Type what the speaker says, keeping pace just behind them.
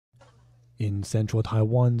In central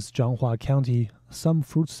Taiwan's Zhanghua County, some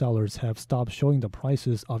fruit sellers have stopped showing the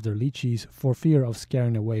prices of their lychees for fear of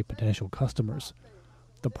scaring away potential customers.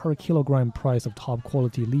 The per kilogram price of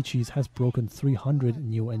top-quality lychees has broken 300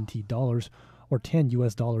 new NT dollars, or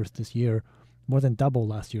 $10 this year, more than double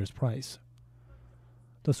last year's price.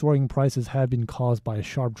 The soaring prices have been caused by a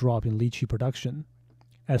sharp drop in lychee production.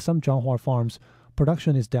 At some Zhanghua farms,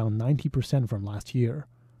 production is down 90% from last year.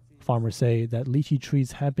 Farmers say that lychee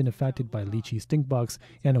trees have been affected by lychee stink bugs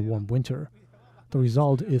and a warm winter. The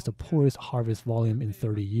result is the poorest harvest volume in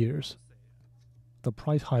 30 years. The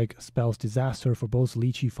price hike spells disaster for both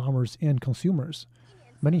lychee farmers and consumers.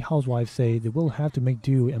 Many housewives say they will have to make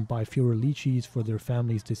do and buy fewer lychees for their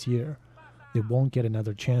families this year. They won't get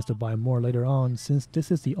another chance to buy more later on, since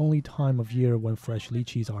this is the only time of year when fresh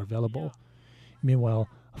lychees are available. Meanwhile,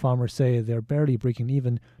 farmers say they're barely breaking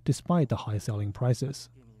even despite the high selling prices.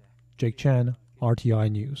 Jake Chan, RTI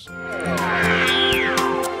News.